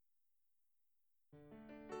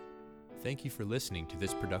Thank you for listening to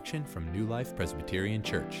this production from New Life Presbyterian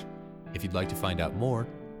Church. If you'd like to find out more,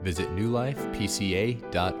 visit newlifepca.org.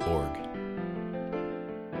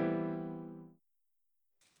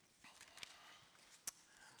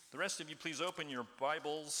 The rest of you, please open your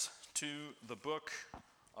Bibles to the book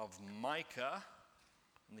of Micah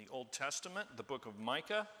in the Old Testament, the book of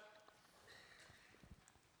Micah.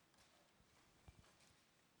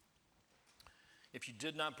 If you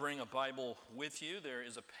did not bring a Bible with you, there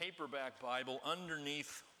is a paperback Bible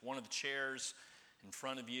underneath one of the chairs in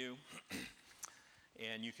front of you.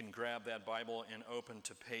 And you can grab that Bible and open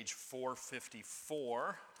to page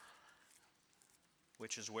 454,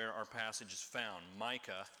 which is where our passage is found,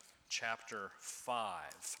 Micah chapter 5.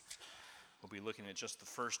 We'll be looking at just the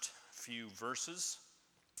first few verses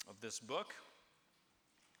of this book.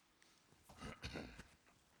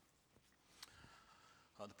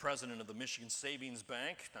 The president of the Michigan Savings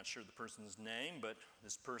Bank, not sure the person's name, but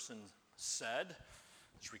this person said,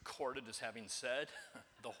 it's recorded as having said,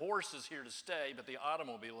 the horse is here to stay, but the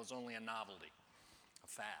automobile is only a novelty, a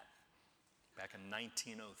fad, back in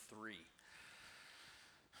 1903.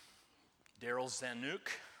 Daryl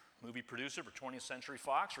Zanuck, movie producer for 20th Century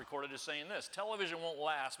Fox, recorded as saying this: television won't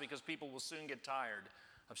last because people will soon get tired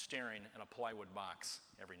of staring at a plywood box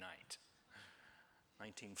every night.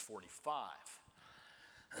 1945.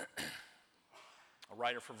 A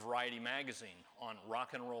writer for Variety magazine on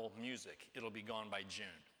rock and roll music, it'll be gone by June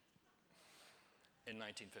in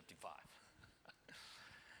 1955.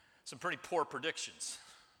 Some pretty poor predictions,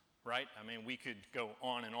 right? I mean, we could go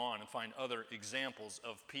on and find other examples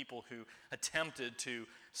of people who attempted to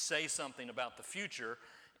say something about the future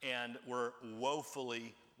and were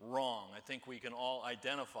woefully wrong. I think we can all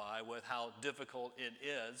identify with how difficult it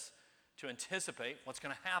is to anticipate what's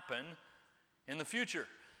going to happen in the future.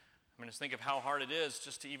 I mean, just think of how hard it is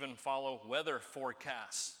just to even follow weather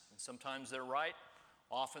forecasts. And sometimes they're right,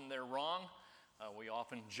 often they're wrong. We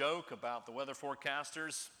often joke about the weather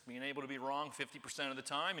forecasters being able to be wrong 50% of the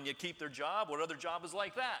time and yet keep their job. What other job is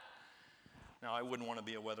like that? Now, I wouldn't want to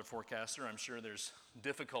be a weather forecaster. I'm sure there's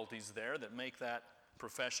difficulties there that make that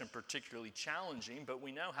profession particularly challenging, but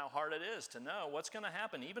we know how hard it is to know what's going to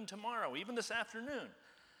happen even tomorrow, even this afternoon,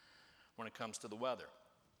 when it comes to the weather.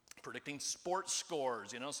 Predicting sports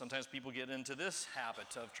scores. You know, sometimes people get into this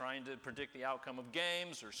habit of trying to predict the outcome of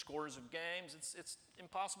games or scores of games. It's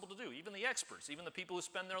impossible to do. Even the experts, even the people who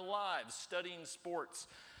spend their lives studying sports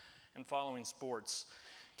and following sports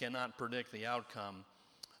cannot predict the outcome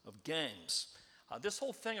of games. This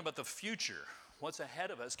whole thing about the future, what's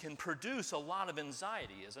ahead of us, can produce a lot of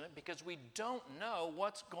anxiety, isn't it? Because we don't know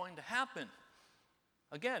what's going to happen.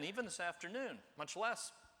 Again, even this afternoon, much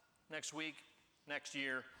less next week, next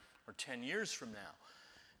year, or 10 years from now.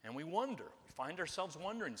 And we wonder, we find ourselves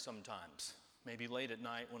wondering sometimes, maybe late at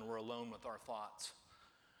night when we're alone with our thoughts,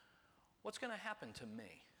 what's going to happen to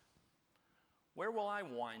me? Where will I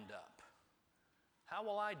wind up? How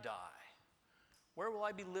will I die? Where will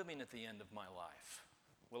I be living at the end of my life?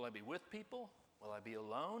 Will I be with people? Will I be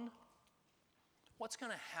alone? What's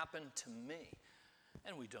going to happen to me?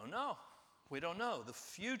 And we don't know. We don't know. The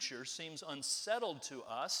future seems unsettled to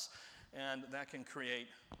us, and that can create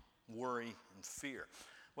worry and fear.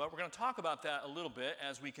 Well, we're going to talk about that a little bit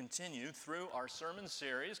as we continue through our sermon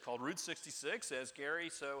series called Route 66, as Gary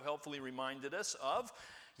so helpfully reminded us of.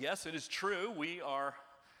 Yes, it is true. We are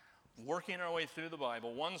working our way through the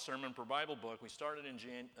Bible, one sermon per Bible book. We started in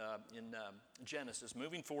Genesis,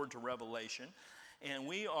 moving forward to Revelation, and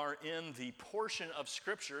we are in the portion of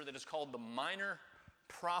Scripture that is called the Minor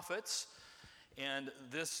Prophets, and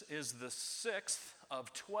this is the 6th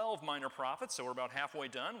of 12 minor prophets, so we're about halfway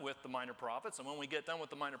done with the minor prophets, and when we get done with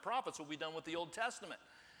the minor prophets, we'll be done with the Old Testament,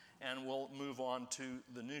 and we'll move on to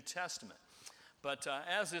the New Testament. But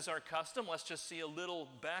as is our custom, let's just see a little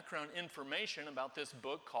background information about this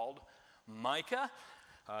book called Micah.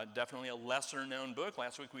 Definitely a lesser-known book.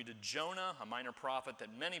 Last week we did Jonah, a minor prophet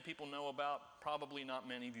that many people know about. Probably not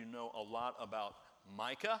many of you know a lot about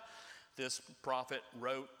Micah. This prophet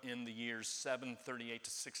wrote in the years 738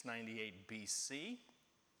 to 698 BC,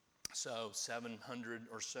 so 700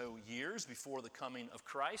 or so years before the coming of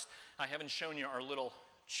Christ. I haven't shown you our little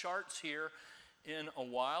charts here in a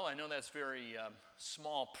while. I know that's very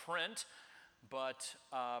small print, but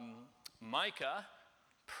Micah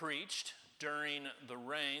preached during the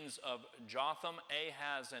reigns of Jotham,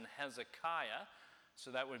 Ahaz, and Hezekiah,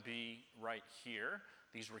 so that would be right here.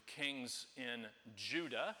 These were kings in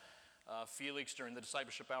Judah. Felix, during the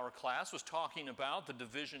discipleship hour class, was talking about the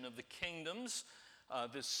division of the kingdoms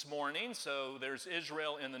this morning. So there's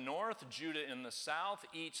Israel in the north, Judah in the south.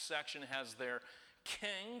 Each section has their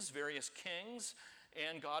kings, various kings,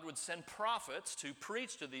 And God would send prophets to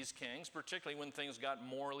preach to these kings, particularly when things got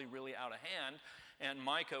morally really out of hand. And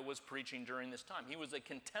Micah was preaching during this time. He was a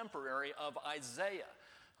contemporary of Isaiah.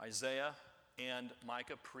 Isaiah and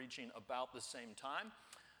Micah preaching about the same time.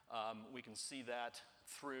 We can see that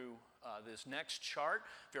through this next chart.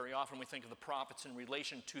 Very often we think of the prophets in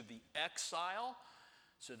relation to the exile.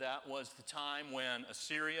 So that was the time when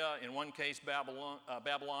Assyria, in one case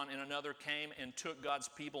Babylon in another, came and took God's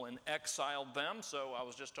people and exiled them. So I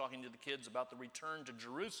was just talking to the kids about the return to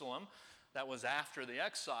Jerusalem. That was after the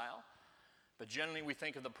exile. But generally we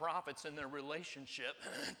think of the prophets in their relationship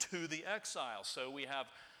to the exile. So we have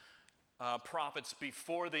prophets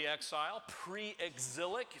before the exile,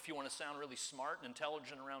 pre-exilic. If you want to sound really smart and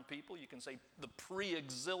intelligent around people, you can say the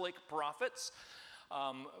pre-exilic prophets.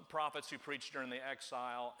 Prophets who preached during the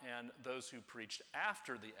exile, and those who preached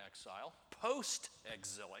after the exile,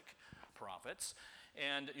 post-exilic prophets.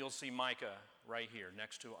 And you'll see Micah right here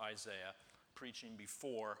next to Isaiah preaching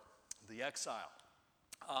before the exile.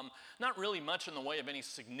 Not really much in the way of any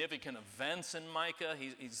significant events in Micah.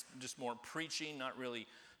 He's just more preaching, not really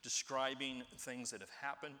describing things that have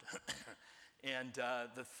happened. And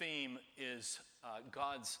the theme is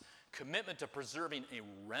God's commitment to preserving a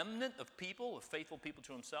remnant of people, of faithful people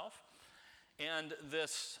to himself. And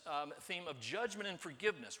this theme of judgment and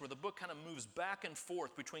forgiveness, where the book kind of moves back and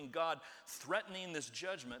forth between God threatening this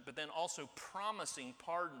judgment, but then also promising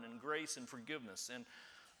pardon and grace and forgiveness. And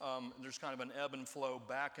there's kind of an ebb and flow,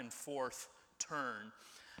 back and forth turn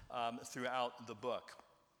throughout the book.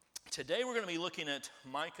 Today we're going to be looking at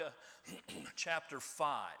Micah chapter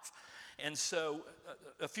 5. And so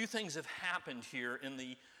a few things have happened here in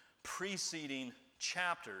the preceding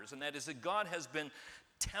chapters, and that is that God has been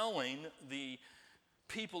telling the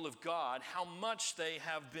people of God how much they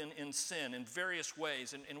have been in sin in various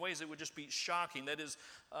ways, in ways that would just be shocking. That is,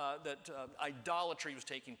 idolatry was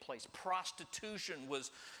taking place, prostitution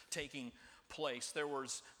was taking place. There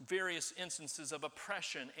was various instances of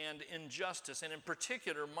oppression and injustice, and in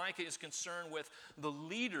particular, Micah is concerned with the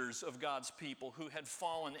leaders of God's people who had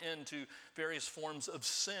fallen into various forms of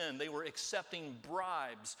sin. They were accepting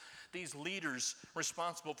bribes. These leaders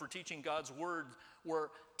responsible for teaching God's word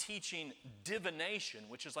were teaching divination,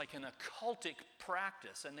 which is like an occultic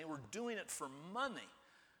practice, and they were doing it for money,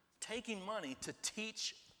 taking money to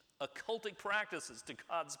teach occultic practices to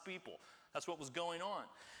God's people. That's what was going on.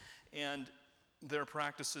 And their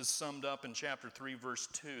practices summed up in chapter 3, verse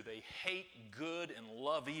 2. They hate good and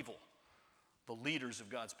love evil, the leaders of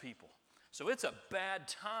God's people. So it's a bad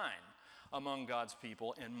time among God's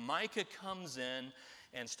people. And Micah comes in,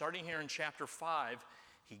 and starting here in chapter 5,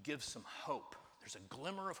 he gives some hope. There's a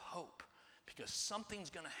glimmer of hope, because something's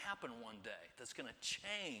going to happen one day that's going to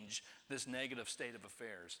change this negative state of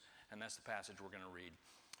affairs. And that's the passage we're going to read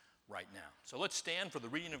right now. So let's stand for the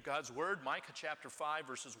reading of God's word, Micah chapter 5,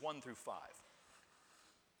 verses 1 through 5.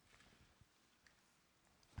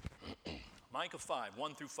 Micah 5,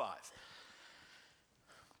 1 through 5.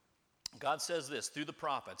 God says this through the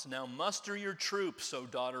prophets, "Now muster your troops, O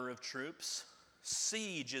daughter of troops.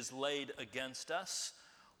 Siege is laid against us.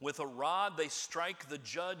 With a rod they strike the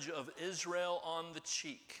judge of Israel on the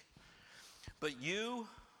cheek. But you,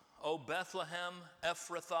 O Bethlehem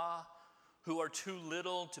Ephrathah, who are too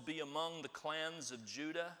little to be among the clans of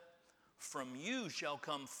Judah, from you shall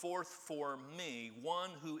come forth for me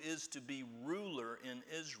one who is to be ruler in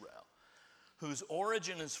Israel, whose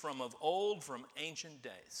origin is from of old, from ancient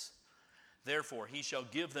days. Therefore he shall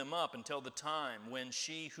give them up until the time when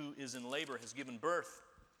she who is in labor has given birth.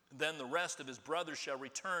 Then the rest of his brothers shall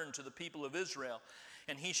return to the people of Israel,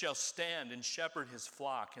 and he shall stand and shepherd his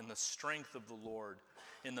flock in the strength of the Lord,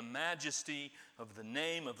 in the majesty of the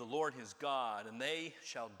name of the Lord his God, and they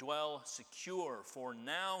shall dwell secure, for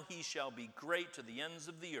now he shall be great to the ends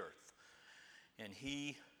of the earth, and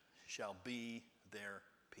he shall be their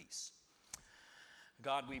peace."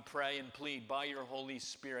 God, we pray and plead by your Holy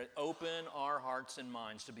Spirit, open our hearts and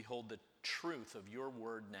minds to behold the truth of your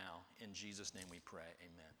word now. In Jesus' name we pray,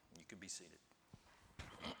 amen. You can be seated.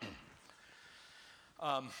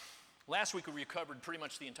 Last week we covered pretty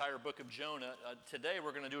much the entire book of Jonah. Today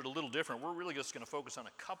we're going to do it a little different. We're really just going to focus on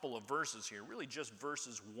a couple of verses here, really just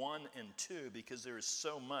verses 1 and 2, because there is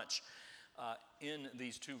so much in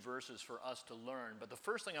these two verses for us to learn. But the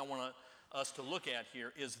first thing I want us to look at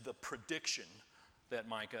here is the prediction that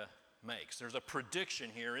Micah makes. There's a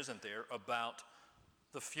prediction here, isn't there, about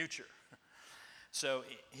the future. So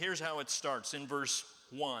here's how it starts. In verse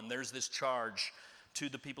 1, there's this charge to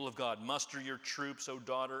the people of God. Muster your troops, O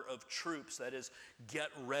daughter of troops. That is, get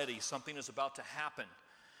ready. Something is about to happen.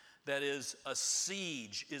 That is, a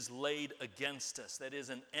siege is laid against us. That is,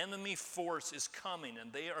 an enemy force is coming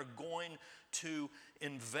and they are going to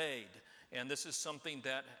invade. And this is something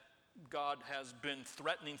that God has been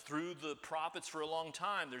threatening through the prophets for a long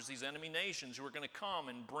time. There's these enemy nations who are going to come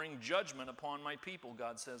and bring judgment upon my people,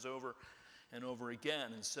 God says over and over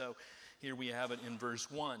again. And so here we have it in verse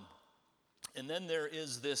 1. And then there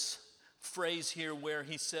is this phrase here where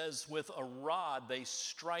he says, with a rod they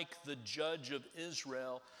strike the judge of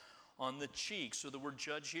Israel on the cheek. So the word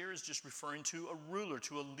judge here is just referring to a ruler,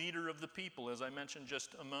 to a leader of the people, as I mentioned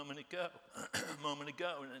just a moment ago,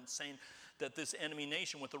 and saying that this enemy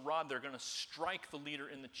nation with a rod, they're going to strike the leader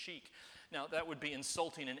in the cheek. Now, that would be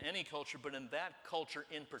insulting in any culture, but in that culture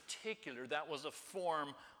in particular, that was a form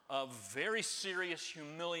of very serious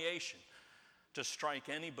humiliation, to strike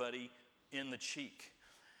anybody in the cheek.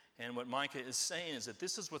 And what Micah is saying is that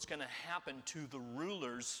this is what's going to happen to the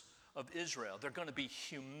rulers of Israel. They're going to be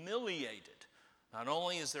humiliated. Not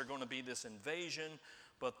only is there going to be this invasion,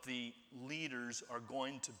 but the leaders are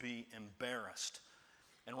going to be embarrassed.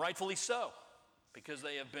 And rightfully so, because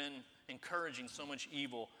they have been encouraging so much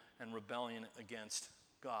evil and rebellion against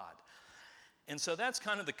God. And so that's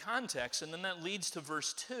kind of the context, and then that leads to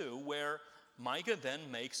verse 2, where Micah then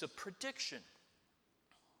makes a prediction.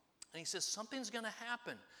 And he says something's going to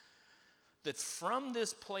happen, that from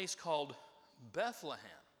this place called Bethlehem,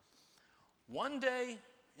 one day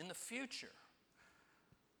in the future,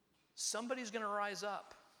 somebody's going to rise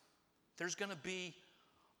up. There's going to be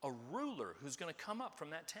a ruler who's going to come up from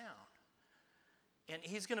that town. And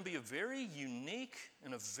he's going to be a very unique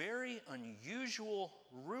and a very unusual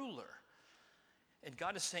ruler. And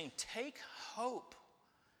God is saying, take hope.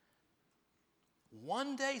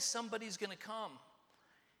 One day somebody's going to come,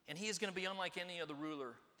 and he is going to be unlike any other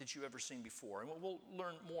ruler that you've ever seen before. And we'll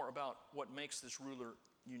learn more about what makes this ruler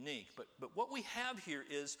unique. But what we have here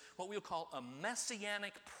is what we'll call a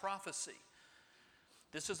messianic prophecy.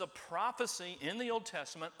 This is a prophecy in the Old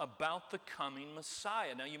Testament about the coming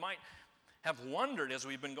Messiah. Now, you might have wondered as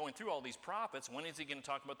we've been going through all these prophets, when is he going to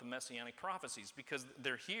talk about the messianic prophecies? Because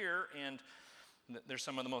they're here, and they're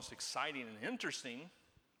some of the most exciting and interesting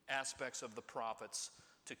aspects of the prophets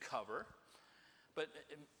to cover. But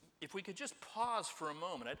if we could just pause for a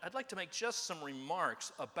moment, I'd like to make just some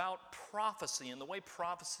remarks about prophecy and the way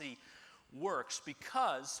prophecy works,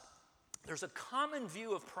 because there's a common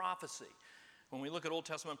view of prophecy when we look at Old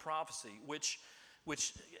Testament prophecy, which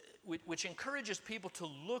encourages people to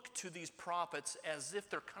look to these prophets as if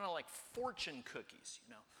they're kind of like fortune cookies,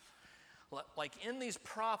 you know. Like in these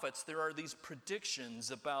prophets, there are these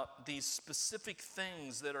predictions about these specific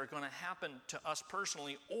things that are going to happen to us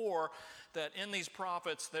personally, or that in these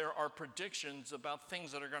prophets there are predictions about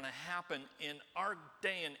things that are going to happen in our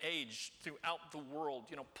day and age throughout the world,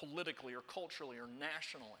 you know, politically or culturally or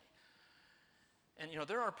nationally. And, you know,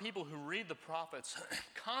 there are people who read the prophets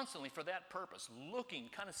constantly for that purpose, looking,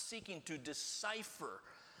 kind of seeking to decipher,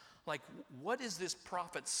 like, what is this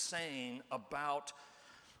prophet saying about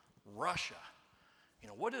Russia? You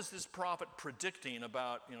know, what is this prophet predicting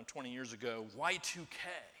about, 20 years ago, Y2K?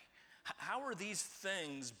 How are these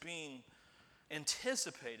things being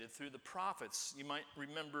anticipated through the prophets? You might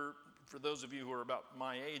remember, for those of you who are about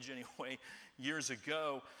my age anyway, years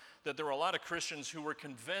ago, that there were a lot of Christians who were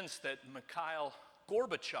convinced that Mikhail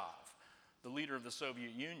Gorbachev, the leader of the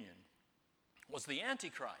Soviet Union, was the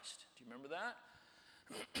Antichrist. Do you remember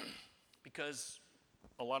that? Because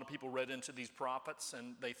a lot of people read into these prophets,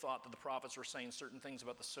 and they thought that the prophets were saying certain things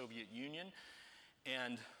about the Soviet Union.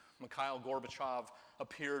 And Mikhail Gorbachev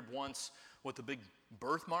appeared once with a big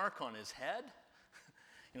birthmark on his head.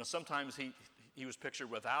 Sometimes he was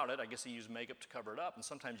pictured without it. I guess he used makeup to cover it up. And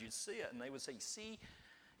sometimes you'd see it, and they would say, see,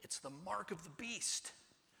 it's the mark of the beast.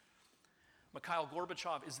 Mikhail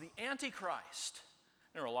Gorbachev is the Antichrist.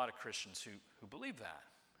 There are a lot of Christians who believe that.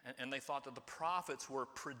 And they thought that the prophets were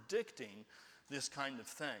predicting this kind of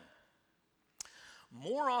thing.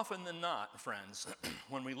 More often than not, friends,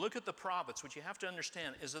 when we look at the prophets, what you have to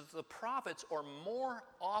understand is that the prophets are more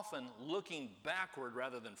often looking backward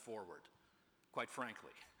rather than forward, quite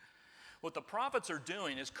frankly. What the prophets are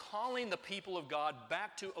doing is calling the people of God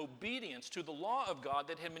back to obedience to the law of God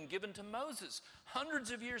that had been given to Moses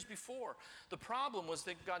hundreds of years before. The problem was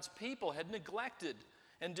that God's people had neglected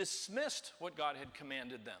and dismissed what God had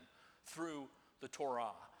commanded them through the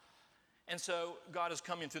Torah. And so God is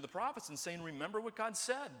coming through the prophets and saying, remember what God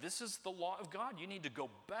said. This is the law of God. You need to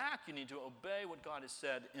go back. You need to obey what God has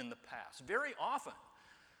said in the past. Very often,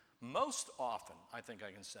 most often, I think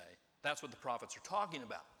I can say, that's what the prophets are talking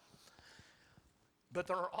about. But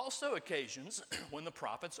there are also occasions when the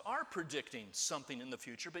prophets are predicting something in the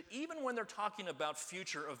future, but even when they're talking about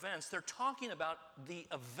future events, they're talking about the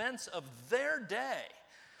events of their day.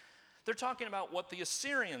 They're talking about what the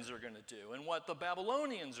Assyrians are going to do, and what the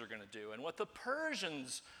Babylonians are going to do, and what the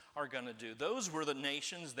Persians are going to do. Those were the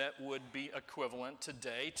nations that would be equivalent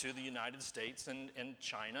today to the United States and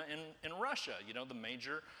China and Russia, the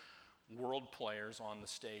major world players on the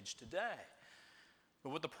stage today. But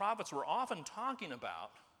what the prophets were often talking about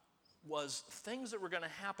was things that were going to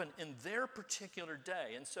happen in their particular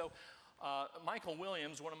day. And so Michael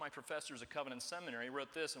Williams, one of my professors at Covenant Seminary,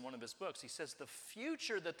 wrote this in one of his books. He says, the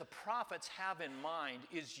future that the prophets have in mind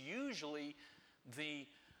is usually the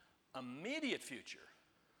immediate future,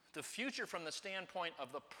 the future from the standpoint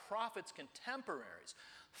of the prophets' contemporaries.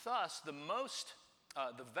 Thus, the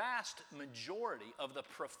vast majority of the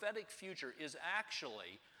prophetic future is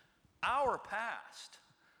actually our past.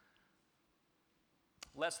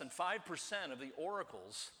 Less than 5% of the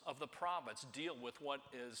oracles of the prophets deal with what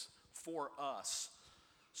is for us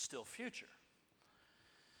still future.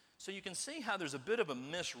 So you can see how there's a bit of a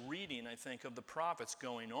misreading, I think, of the prophets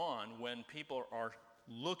going on when people are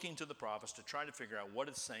looking to the prophets to try to figure out what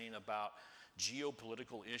it's saying about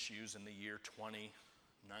geopolitical issues in the year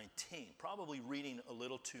 2019. Probably reading a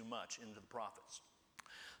little too much into the prophets.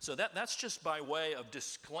 So that's just by way of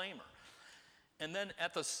disclaimer. And then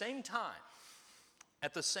at the same time,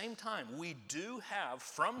 we do have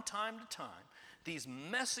from time to time these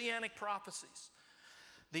messianic prophecies,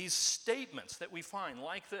 these statements that we find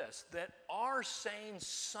like this that are saying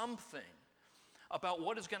something about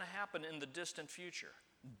what is going to happen in the distant future,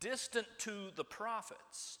 distant to the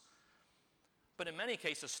prophets, but in many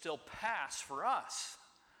cases still past for us.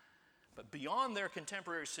 But beyond their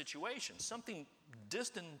contemporary situation, something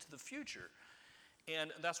distant into the future.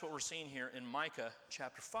 And that's what we're seeing here in Micah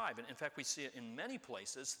chapter 5. And in fact, we see it in many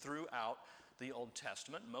places throughout the Old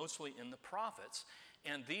Testament, mostly in the prophets.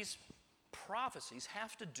 And these prophecies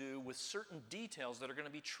have to do with certain details that are going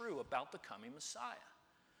to be true about the coming Messiah.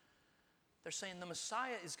 They're saying the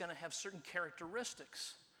Messiah is going to have certain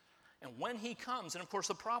characteristics. And when he comes, and of course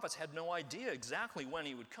the prophets had no idea exactly when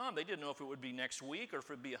he would come. They didn't know if it would be next week or if it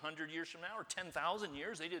would be 100 years from now or 10,000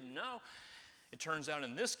 years. They didn't know. It turns out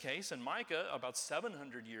in this case, in Micah, about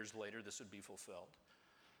 700 years later, this would be fulfilled.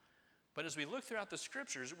 But as we look throughout the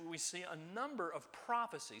scriptures, we see a number of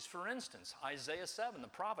prophecies. For instance, Isaiah 7, the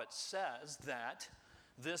prophet says that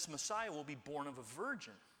this Messiah will be born of a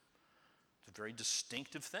virgin. It's a very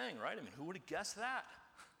distinctive thing, right? I mean, who would have guessed that?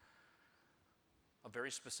 A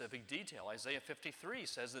very specific detail. Isaiah 53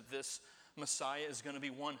 says that this Messiah is going to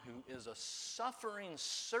be one who is a suffering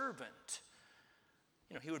servant.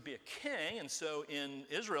 He would be a king, and so in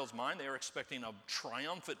Israel's mind, they are expecting a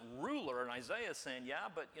triumphant ruler, and Isaiah is saying, yeah,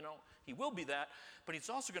 but, he will be that, but he's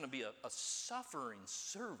also going to be a suffering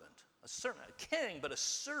servant, a king, but a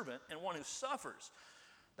servant, and one who suffers.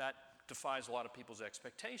 That defies a lot of people's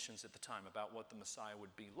expectations at the time about what the Messiah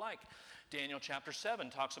would be like. Daniel chapter 7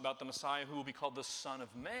 talks about the Messiah who will be called the Son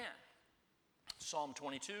of Man. Psalm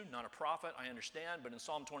 22, not a prophet, I understand, but in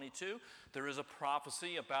Psalm 22, there is a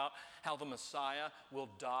prophecy about how the Messiah will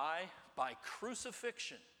die by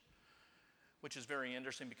crucifixion, which is very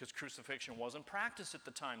interesting because crucifixion wasn't practiced at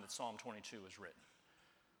the time that Psalm 22 was written.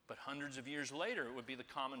 But hundreds of years later, it would be the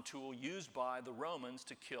common tool used by the Romans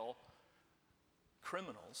to kill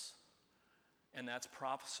criminals, and that's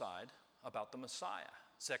prophesied about the Messiah.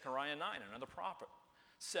 Zechariah 9, another prophet,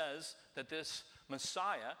 says that this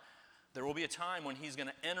Messiah, there will be a time when he's going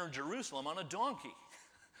to enter Jerusalem on a donkey.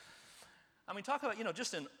 I mean, talk about,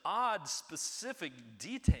 just an odd, specific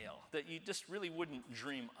detail that you just really wouldn't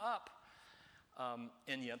dream up.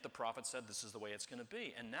 And yet the prophet said this is the way it's going to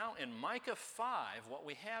be. And now in Micah 5, what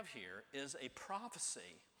we have here is a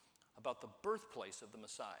prophecy about the birthplace of the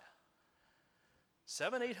Messiah.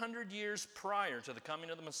 700-800 years prior to the coming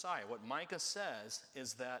of the Messiah, what Micah says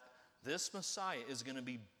is that this Messiah is going to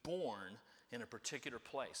be born in a particular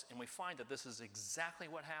place. And we find that this is exactly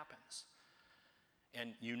what happens.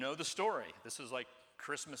 And you know the story. This is like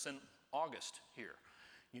Christmas in August here.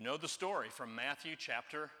 You know the story from Matthew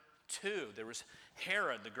chapter 2. There was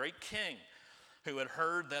Herod, the great king, who had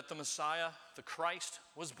heard that the Messiah, the Christ,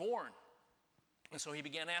 was born. And so he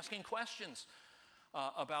began asking questions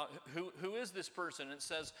about who is this person. And it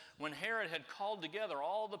says, when Herod had called together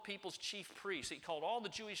all the people's chief priests, he called all the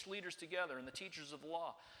Jewish leaders together and the teachers of the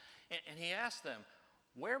law, and he asked them,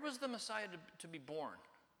 where was the Messiah to be born?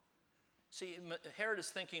 See, Herod is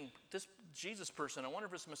thinking, this Jesus person, I wonder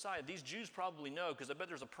if it's Messiah. These Jews probably know because I bet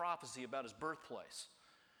there's a prophecy about his birthplace.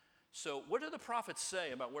 So what do the prophets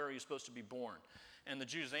say about where he's supposed to be born? And the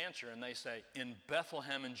Jews answer, and they say, in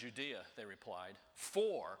Bethlehem in Judea, they replied,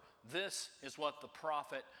 for this is what the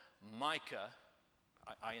prophet Micah,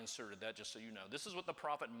 I inserted that just so you know, this is what the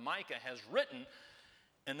prophet Micah has written,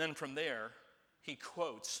 and then from there, he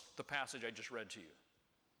quotes the passage I just read to you.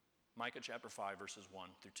 Micah chapter 5, verses 1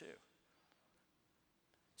 through 2.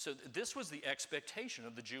 So this was the expectation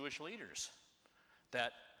of the Jewish leaders,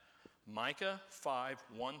 that Micah 5,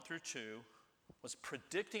 1 through 2 was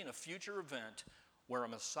predicting a future event where a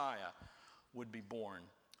Messiah would be born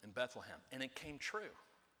in Bethlehem. And it came true.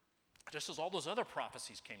 Just as all those other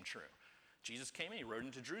prophecies came true. Jesus came in, he rode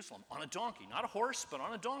into Jerusalem on a donkey, not a horse, but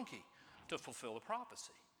on a donkey to fulfill the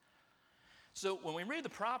prophecy. So when we read the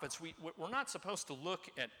prophets, we're not supposed to look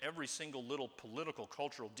at every single little political,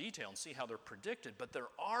 cultural detail and see how they're predicted, but there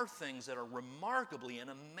are things that are remarkably and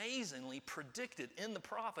amazingly predicted in the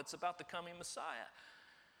prophets about the coming Messiah.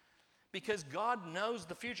 Because God knows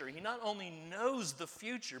the future. He not only knows the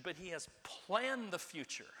future, but he has planned the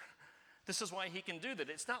future. This is why he can do that.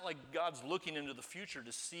 It's not like God's looking into the future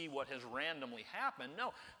to see what has randomly happened.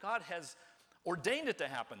 No, God has ordained it to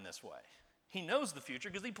happen this way. He knows the future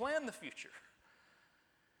because he planned the future.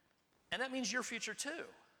 And that means your future too.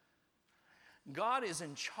 God is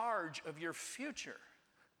in charge of your future.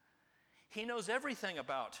 He knows everything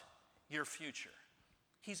about your future.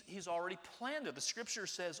 He's already planned it. The scripture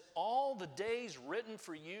says all the days written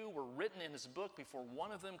for you were written in his book before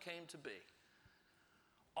one of them came to be.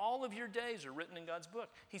 All of your days are written in God's book.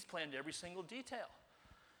 He's planned every single detail.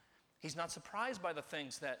 He's not surprised by the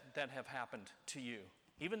things that have happened to you.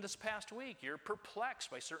 Even this past week, you're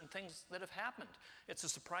perplexed by certain things that have happened. It's a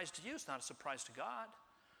surprise to you. It's not a surprise to God.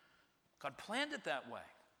 God planned it that way.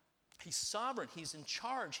 He's sovereign. He's in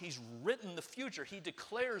charge. He's written the future. He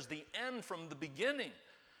declares the end from the beginning.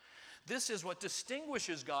 This is what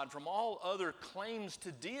distinguishes God from all other claims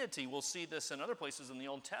to deity. We'll see this in other places in the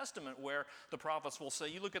Old Testament where the prophets will say,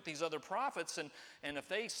 you look at these other prophets, and if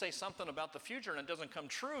they say something about the future and it doesn't come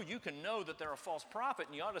true, you can know that they're a false prophet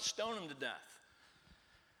and you ought to stone them to death.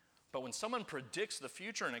 But when someone predicts the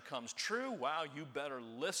future and it comes true, wow, you better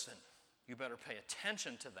listen. You better pay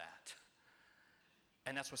attention to that.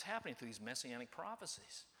 And that's what's happening through these messianic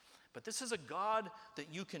prophecies. But this is a God that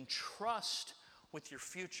you can trust with your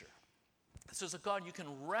future. This is a God you can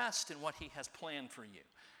rest in what he has planned for you.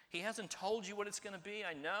 He hasn't told you what it's going to be,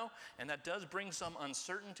 I know, and that does bring some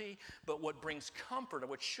uncertainty, but what brings comfort, or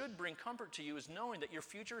what should bring comfort to you, is knowing that your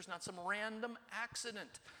future is not some random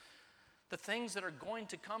accident. The things that are going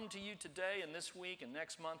to come to you today and this week and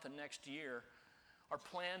next month and next year are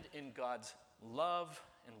planned in God's love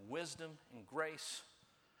and wisdom and grace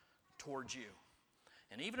towards you.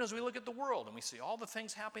 And even as we look at the world and we see all the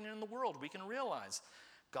things happening in the world, we can realize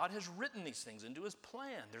God has written these things into his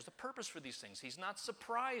plan. There's a purpose for these things. He's not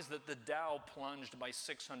surprised that the Dow plunged by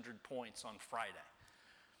 600 points on Friday.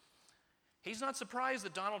 He's not surprised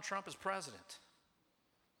that Donald Trump is president.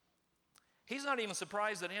 He's not even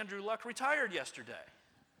surprised that Andrew Luck retired yesterday.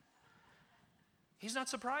 He's not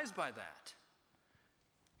surprised by that.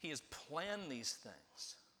 He has planned these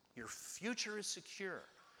things. Your future is secure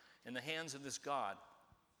in the hands of this God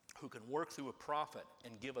who can work through a prophet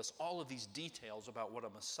and give us all of these details about what a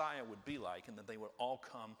Messiah would be like, and that they would all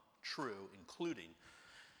come true, including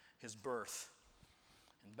his birth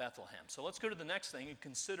in Bethlehem. So let's go to the next thing and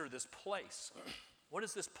consider this place. What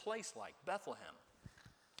is this place like, Bethlehem?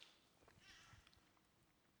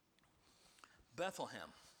 Bethlehem.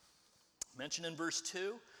 Mentioned in verse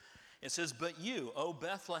 2, it says, but you, O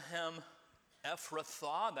Bethlehem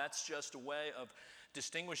Ephrathah, that's just a way of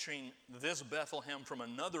distinguishing this Bethlehem from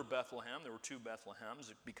another Bethlehem. There were two Bethlehems.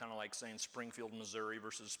 It'd be kind of like saying Springfield, Missouri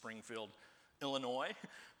versus Springfield, Illinois.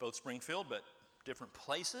 Both Springfield, but different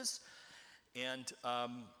places. And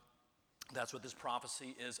that's what this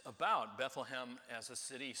prophecy is about. Bethlehem as a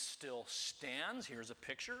city still stands. Here's a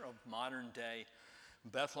picture of modern day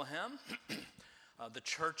Bethlehem. The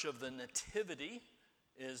Church of the Nativity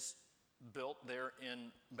is built there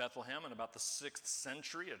in Bethlehem in about the 6th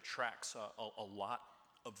century. It attracts a lot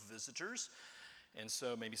of visitors. And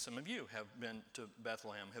so maybe some of you have been to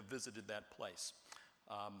Bethlehem, have visited that place.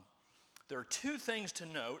 There are two things to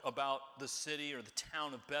note about the city or the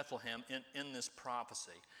town of Bethlehem in this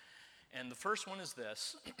prophecy. And the first one is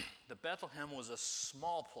this, that Bethlehem was a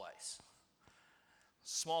small place.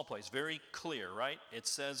 Small place, very clear, right? It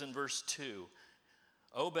says in verse 2,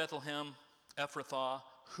 O Bethlehem Ephrathah,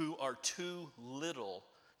 who are too little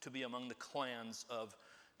to be among the clans of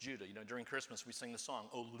Judah. You know, during Christmas we sing the song,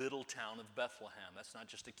 O little town of Bethlehem. That's not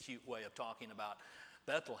just a cute way of talking about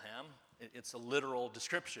Bethlehem. It's a literal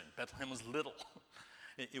description. Bethlehem was little.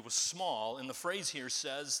 It was small, and the phrase here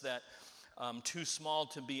says that too small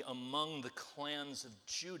to be among the clans of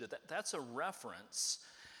Judah. That's a reference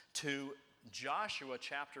to Joshua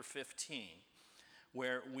chapter 15,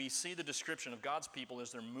 where we see the description of God's people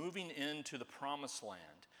as they're moving into the promised land.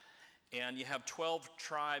 And you have 12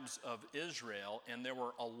 tribes of Israel, and there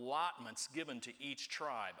were allotments given to each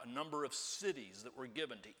tribe, a number of cities that were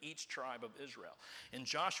given to each tribe of Israel. In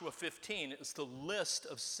Joshua 15, it's the list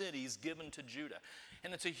of cities given to Judah.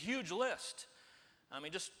 And it's a huge list. I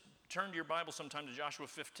mean, just turn to your Bible sometime to Joshua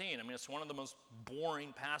 15. I mean, it's one of the most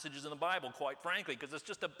boring passages in the Bible, quite frankly, because it's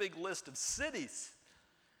just a big list of cities.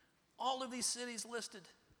 All of these cities listed,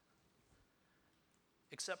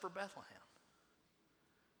 except for Bethlehem.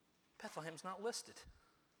 Bethlehem's not listed.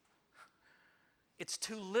 It's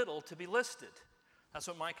too little to be listed. That's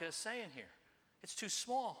what Micah is saying here. It's too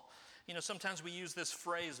small. You know, sometimes we use this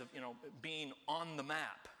phrase of, being on the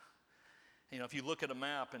map. You know, if you look at a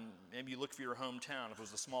map and maybe you look for your hometown, if it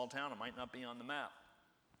was a small town, it might not be on the map.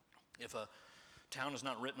 If a town is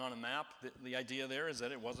not written on a map, the idea there is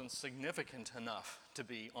that it wasn't significant enough to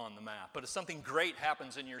be on the map. But if something great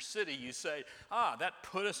happens in your city, you say, that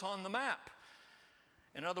put us on the map.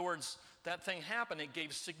 In other words, that thing happened, it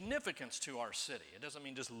gave significance to our city. It doesn't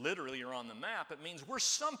mean just literally you're on the map. It means we're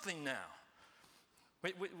something now.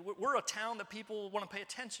 We're a town that people want to pay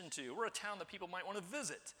attention to. We're a town that people might want to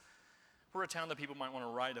visit. We're a town that people might want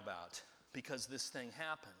to write about because this thing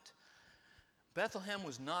happened. Bethlehem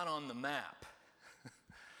was not on the map.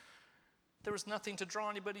 There was nothing to draw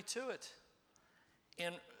anybody to it.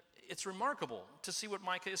 And it's remarkable to see what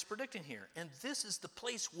Micah is predicting here. And this is the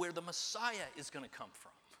place where the Messiah is going to come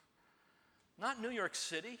from. Not New York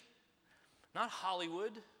City, not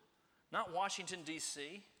Hollywood, not Washington,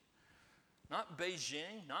 D.C., not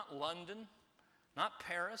Beijing, not London, not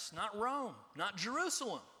Paris, not Rome, not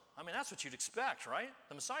Jerusalem. I mean, that's what you'd expect, right?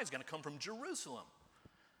 The Messiah is going to come from Jerusalem.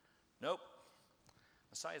 Nope.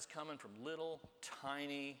 Messiah is coming from little,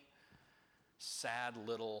 tiny, sad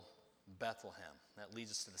little Bethlehem. That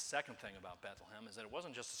leads us to the second thing about Bethlehem, is that it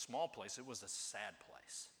wasn't just a small place, it was a sad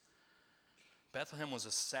place. Bethlehem was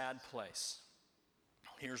a sad place.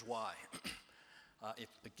 Here's why.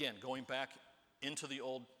 Going back into the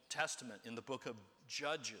Old Testament, in the book of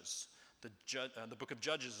Judges, the book of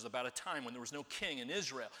Judges is about a time when there was no king in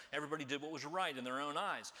Israel. Everybody did what was right in their own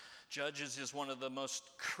eyes. Judges is one of the most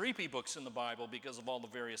creepy books in the Bible because of all the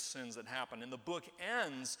various sins that happen. And the book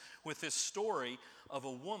ends with this story of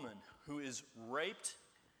a woman who is raped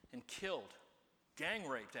and killed, gang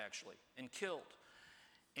raped actually, and killed.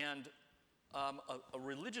 And a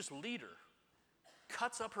religious leader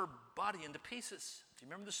cuts up her body into pieces. Do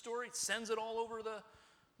you remember the story? Sends it all over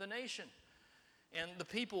the nation. And the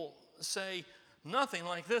people say, nothing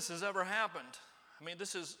like this has ever happened. I mean,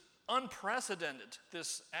 this is unprecedented,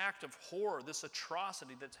 this act of horror, this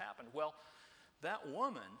atrocity that's happened. Well, that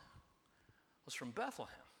woman was from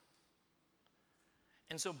Bethlehem.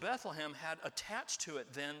 And so Bethlehem had attached to it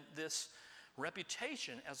then this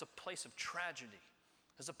reputation as a place of tragedy,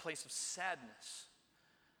 as a place of sadness.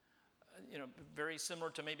 Very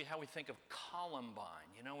similar to maybe how we think of Columbine.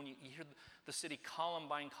 When you hear the city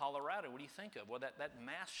Columbine, Colorado, what do you think of? Well, that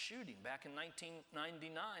mass shooting back in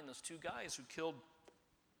 1999, those two guys who killed,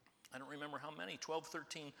 I don't remember how many, 12,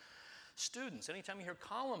 13 students. Anytime you hear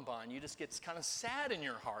Columbine, you just get kind of sad in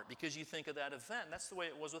your heart because you think of that event. That's the way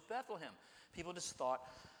it was with Bethlehem. People just thought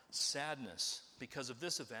sadness because of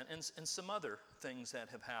this event and some other things that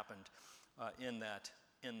have happened in that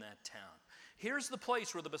town. Here's the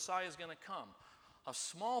place where the Messiah is going to come, a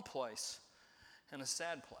small place and a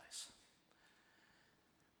sad place.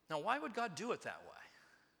 Now, why would God do it that way?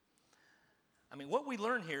 I mean, what we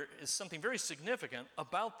learn here is something very significant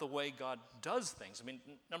about the way God does things. I mean,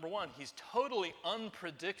 number one, he's totally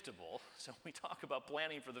unpredictable. So we talk about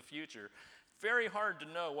planning for the future. Very hard to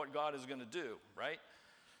know what God is going to do, right?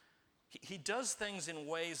 He does things in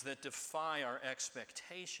ways that defy our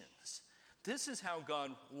expectations. This is how God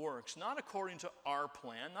works, not according to our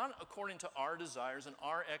plan, not according to our desires and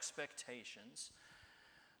our expectations,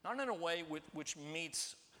 not in a way which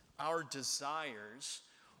meets our desires.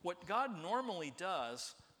 What God normally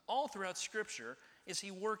does all throughout Scripture is he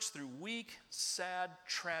works through weak, sad,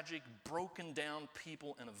 tragic, broken down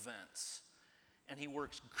people and events. And he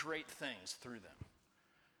works great things through them.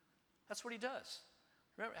 That's what he does.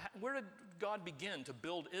 Remember, where did God begin to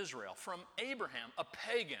build Israel? From Abraham, a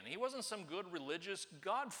pagan. He wasn't some good religious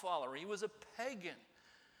God follower. He was a pagan.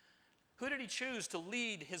 Who did he choose to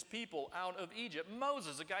lead his people out of Egypt?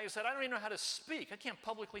 Moses, a guy who said, I don't even know how to speak. I can't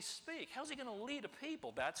publicly speak. How's he going to lead a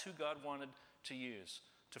people? That's who God wanted to use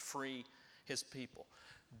to free his people.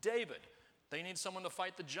 David, They need someone to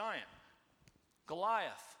fight the giant.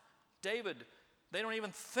 Goliath, David, they don't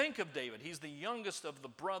even think of David. He's the youngest of the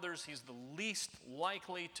brothers. He's the least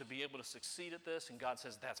likely to be able to succeed at this. And God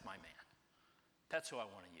says, that's my man. That's who I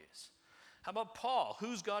want to use. How about Paul?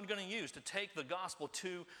 Who's God going to use to take the gospel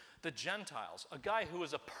to the Gentiles? A guy who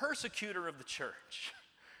is a persecutor of the church.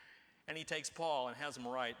 And he takes Paul and has him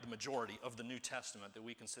write the majority of the New Testament that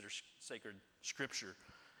we consider sacred scripture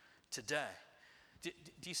today. Do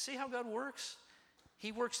you see how God works?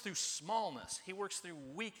 He works through smallness. He works through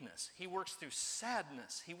weakness. He works through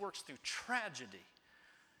sadness. He works through tragedy.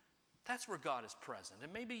 That's where God is present.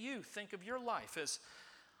 And maybe you think of your life as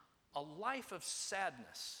a life of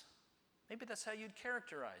sadness. Maybe that's how you'd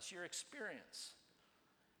characterize your experience.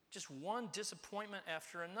 Just one disappointment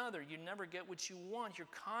after another. You never get what you want. You're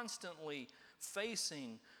constantly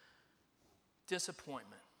facing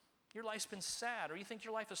disappointment. Your life's been sad, or you think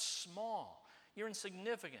your life is small. You're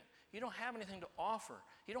insignificant. You don't have anything to offer.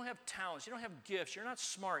 You don't have talents. You don't have gifts. You're not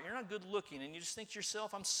smart. You're not good looking. And you just think to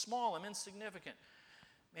yourself, I'm small. I'm insignificant.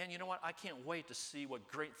 Man, you know what? I can't wait to see what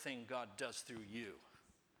great thing God does through you.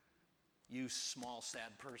 You small,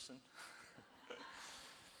 sad person.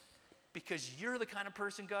 Because you're the kind of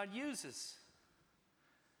person God uses.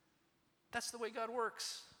 That's the way God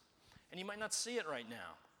works. And you might not see it right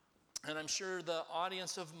now. And I'm sure the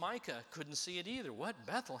audience of Micah couldn't see it either. What?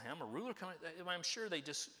 Bethlehem, a ruler coming? I'm sure they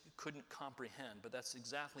just couldn't comprehend. But that's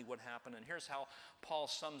exactly what happened. And here's how Paul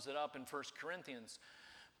sums it up in 1 Corinthians.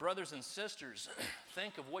 Brothers and sisters,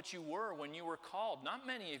 think of what you were when you were called. Not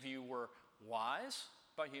many of you were wise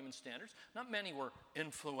by human standards. Not many were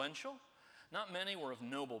influential. Not many were of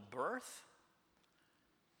noble birth.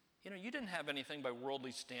 You know, you didn't have anything by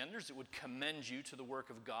worldly standards that would commend you to the work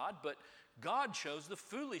of God, but God chose the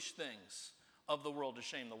foolish things of the world to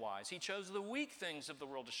shame the wise. He chose the weak things of the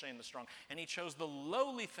world to shame the strong. And he chose the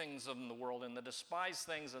lowly things of the world and the despised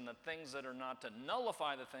things and the things that are not to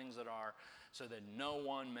nullify the things that are, so that no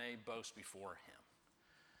one may boast before him.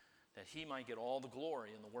 That he might get all the glory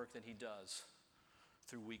in the work that he does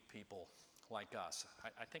through weak people like us.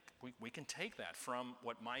 I think we can take that from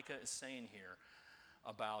what Micah is saying here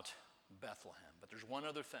about Bethlehem. But there's one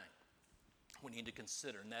other thing we need to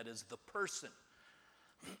consider, and that is the person.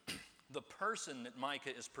 The person that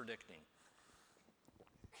Micah is predicting.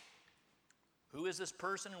 Who is this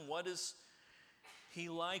person and what is he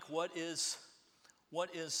like? What is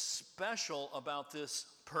special about this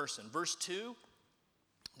person? Verse 2,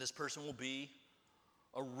 this person will be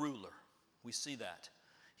a ruler. We see that.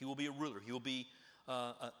 He will be a ruler. He will be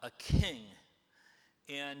a king.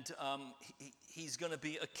 And he's going to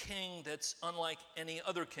be a king that's unlike any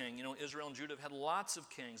other king. You know, Israel and Judah have had lots of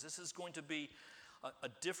kings. This is going to be a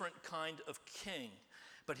different kind of king.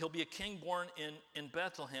 But he'll be a king born in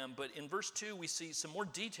Bethlehem. But in verse 2, we see some more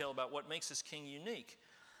detail about what makes this king unique.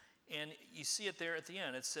 And you see it there at the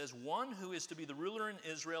end. It says, one who is to be the ruler in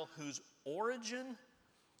Israel, whose origin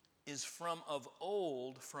is from of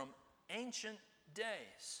old, from ancient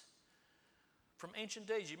days. From ancient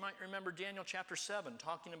days, you might remember Daniel chapter 7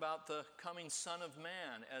 talking about the coming Son of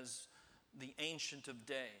Man as the Ancient of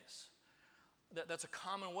Days. That's a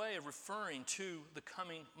common way of referring to the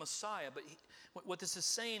coming Messiah. But what this is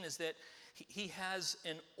saying is that he has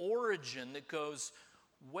an origin that goes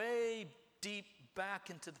way deep back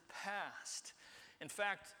into the past. In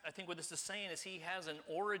fact, I think what this is saying is he has an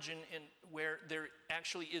origin in where there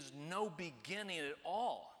actually is no beginning at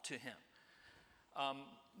all to him.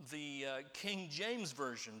 The King James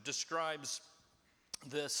Version describes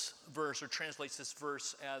this verse, or translates this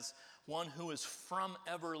verse, as one who is from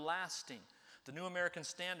everlasting. The New American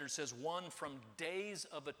Standard says one from days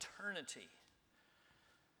of eternity.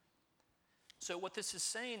 So what this is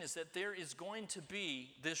saying is that there is going to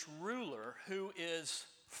be this ruler who is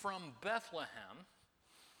from Bethlehem.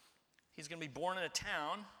 He's going to be born in a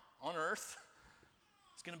town on earth.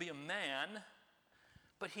 He's going to be a man,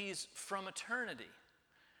 but he's from eternity.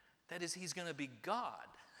 That is, he's going to be God.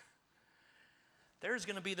 There's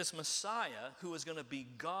going to be this Messiah who is going to be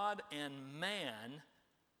God and man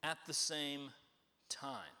at the same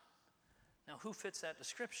time. Now, who fits that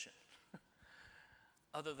description?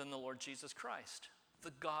 Other than the Lord Jesus Christ,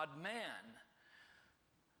 the God-man.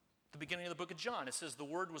 The beginning of the book of John, it says the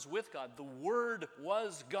Word was with God. The Word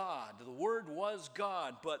was God. The Word was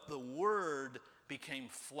God, but the Word became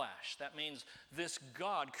flesh. That means this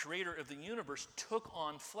God, creator of the universe, took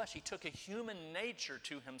on flesh. He took a human nature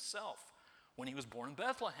to himself when he was born in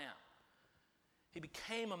Bethlehem. He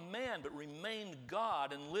became a man but remained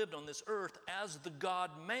God and lived on this earth as the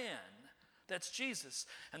God-man. That's Jesus.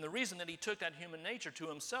 And the reason that he took that human nature to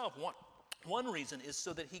himself, One reason is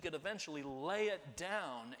so that he could eventually lay it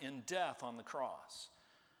down in death on the cross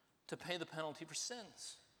to pay the penalty for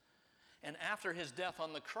sins. And after his death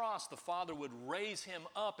on the cross, the Father would raise him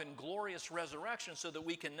up in glorious resurrection so that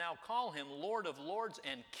we can now call him Lord of Lords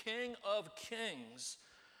and King of Kings,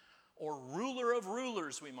 or ruler of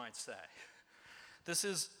rulers, we might say. This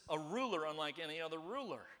is a ruler unlike any other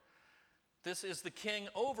ruler. This is the king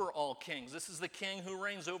over all kings. This is the king who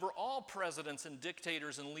reigns over all presidents and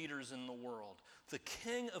dictators and leaders in the world. The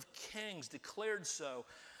King of Kings, declared so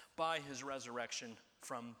by his resurrection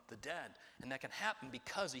from the dead. And that can happen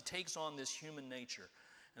because he takes on this human nature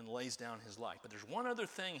and lays down his life. But there's one other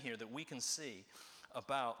thing here that we can see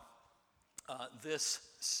about this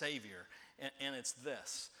Savior, and it's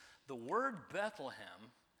this. The word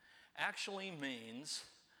Bethlehem actually means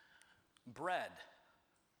bread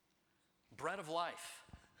of life.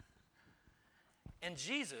 And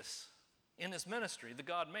Jesus, in his ministry, the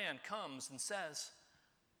God-man, comes and says,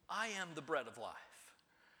 I am the bread of life.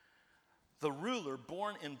 The ruler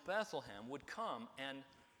born in Bethlehem would come and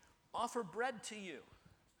offer bread to you,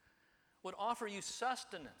 would offer you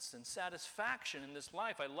sustenance and satisfaction in this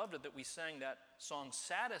life. I loved it that we sang that song,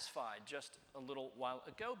 Satisfied, just a little while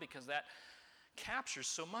ago, because that captures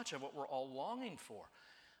so much of what we're all longing for.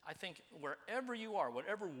 I think wherever you are,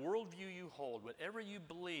 whatever worldview you hold, whatever you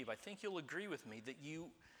believe, I think you'll agree with me that you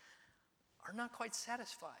are not quite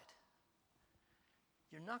satisfied.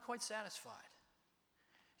 You're not quite satisfied.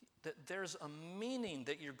 That there's a meaning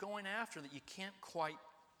that you're going after that you can't quite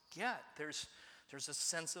get. There's a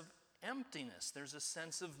sense of emptiness. There's a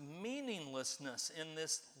sense of meaninglessness in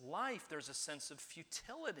this life. There's a sense of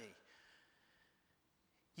futility.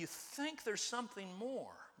 You think there's something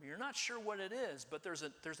more. You're not sure what it is, but there's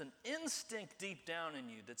an instinct deep down in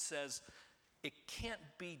you that says, it can't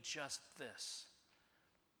be just this.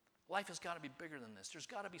 Life has got to be bigger than this. There's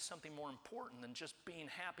got to be something more important than just being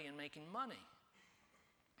happy and making money.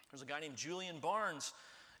 There's a guy named Julian Barnes,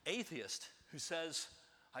 atheist, who says,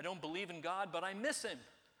 I don't believe in God, but I miss him.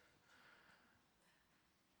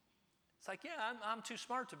 It's like, yeah, I'm too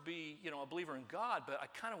smart to be, a believer in God, but I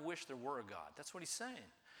kind of wish there were a God. That's what he's saying.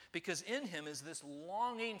 Because in him is this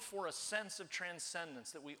longing for a sense of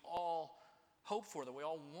transcendence that we all hope for, that we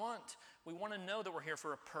all want. We want to know that we're here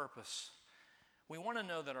for a purpose. We want to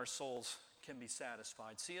know that our souls can be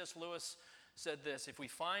satisfied. C.S. Lewis said this, if we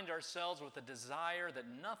find ourselves with a desire that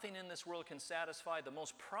nothing in this world can satisfy, the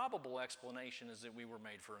most probable explanation is that we were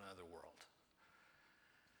made for another world.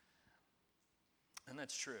 And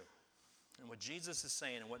that's true. And what Jesus is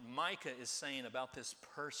saying and what Micah is saying about this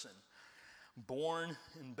person born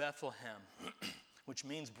in Bethlehem, which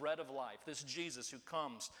means bread of life, this Jesus who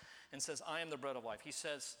comes and says, I am the bread of life. He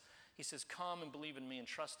says, come and believe in me and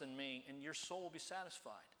trust in me, and your soul will be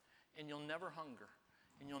satisfied, and you'll never hunger,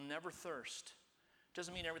 and you'll never thirst. It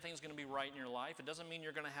doesn't mean everything's going to be right in your life. It doesn't mean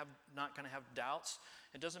you're not going to have doubts.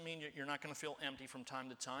 It doesn't mean you're not going to feel empty from time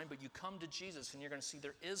to time, but you come to Jesus and you're going to see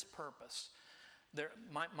there is purpose.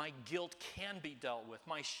 My guilt can be dealt with.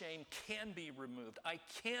 My shame can be removed. I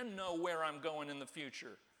can know where I'm going in the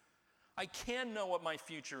future. I can know what my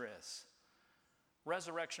future is.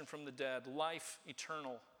 Resurrection from the dead, life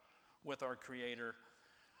eternal with our Creator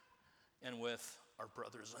and with our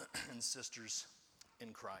brothers and sisters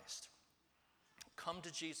in Christ. Come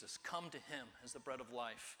to Jesus. Come to Him as the bread of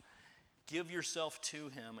life. Give yourself to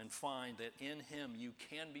Him and find that in Him you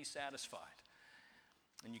can be satisfied.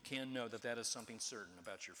 And you can know that that is something certain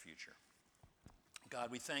about your future.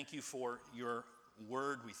 God, we thank you for your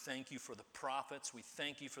word. We thank you for the prophets. We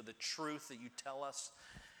thank you for the truth that you tell us.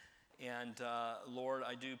 And Lord,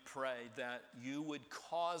 I do pray that you would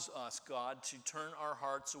cause us, God, to turn our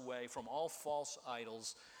hearts away from all false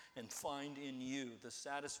idols and find in you the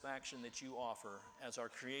satisfaction that you offer as our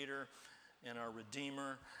Creator and our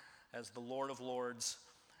Redeemer, as the Lord of Lords,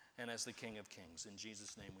 and as the King of Kings. In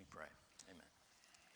Jesus' name we pray.